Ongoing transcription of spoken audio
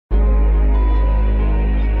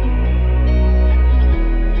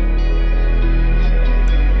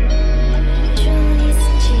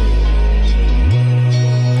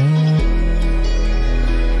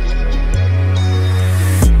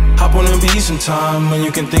some time when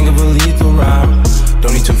you can think of a lethal rhyme.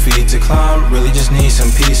 Don't need 2 feet to climb, really just need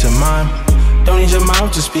some peace of mind. Don't need your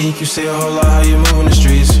mouth to speak, you say a whole lot how you move in the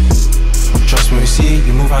streets. Trust me, you see,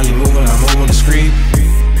 you move how you move and I'm moving discreet.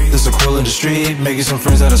 This a cool in the street, making some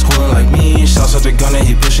friends that is coolin' like me. Shouts out the gunner,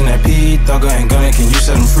 he pushing that P. Thugger and gunner, can you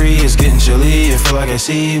set him free? It's getting chilly, it feel like I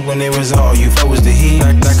see. When they was out, all you felt was the heat.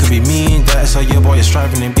 That could be me, that's how your boy is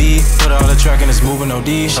striving to be. Put out a track and it's moving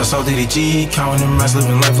OD. Shouts out DDG, counting them rats,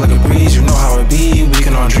 living life like a breeze. You know how it be, we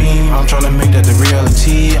can all dream. I'm trying to make that the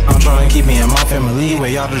reality. I'm trying to keep me and my family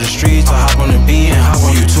way out of the streets. I hop on the beat and hop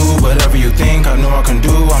on YouTube. Whatever you think, I know I can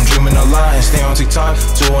do. I'm dreaming a lot and stay on TikTok.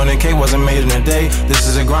 200K wasn't made in a day. This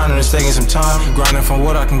is a grind and it's taking some time. Grinding for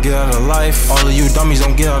what I can get out of life. All of you dummies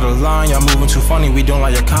don't get out of line. Y'all moving too funny, we don't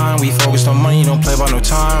like your kind. We focused on money, don't play by no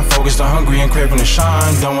time. Focused on hungry and craving to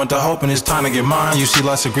shine. Done with the hope and it's time to get mine. You see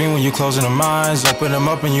lots of green when you closing the minds. Open them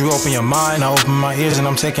up and you open your mind. I open my ears and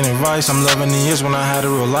I'm taking advice. I'm loving the years when I had a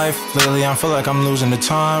real life. Lately I feel like I'm losing the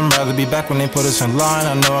time. Rather be back when they put us in line.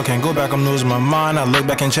 I know I can't go back, I'm losing my mind. I look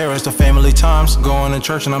back and cherish the family times. Going to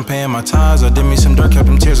church and I'm paying my tithes. I did me some dirt, kept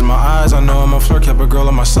them tears in my eyes. I know I'm a flirt, kept a girl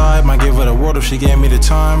on my side. Might give her the world if she gave me the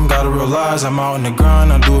time. Gotta realize I'm out in the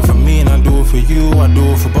grind. I do it for me and I do it for you. I do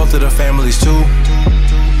it for both of the families too.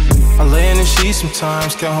 I lay in the sheets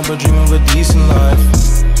sometimes, can't help but dream of a decent life.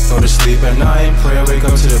 Go to sleep at night, pray I wake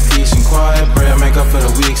up to the peace and quiet. Pray I make up for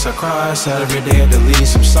the weeks I cry. Sad every day at the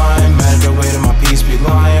least I'm sighing. Mad at the way that my peace be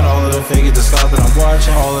lying. All of the fake is the stuff that I'm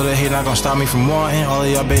watching. All of the hate not gonna stop me from wanting. All of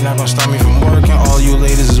y'all bait not gonna stop me from working. All of you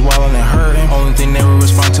ladies is wildin' and hurting. Only thing they will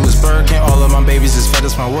respond to is Birkin. All of my babies is fed,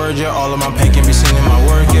 that's my word, yeah. All of my pain can be seen in my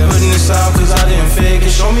work, yeah.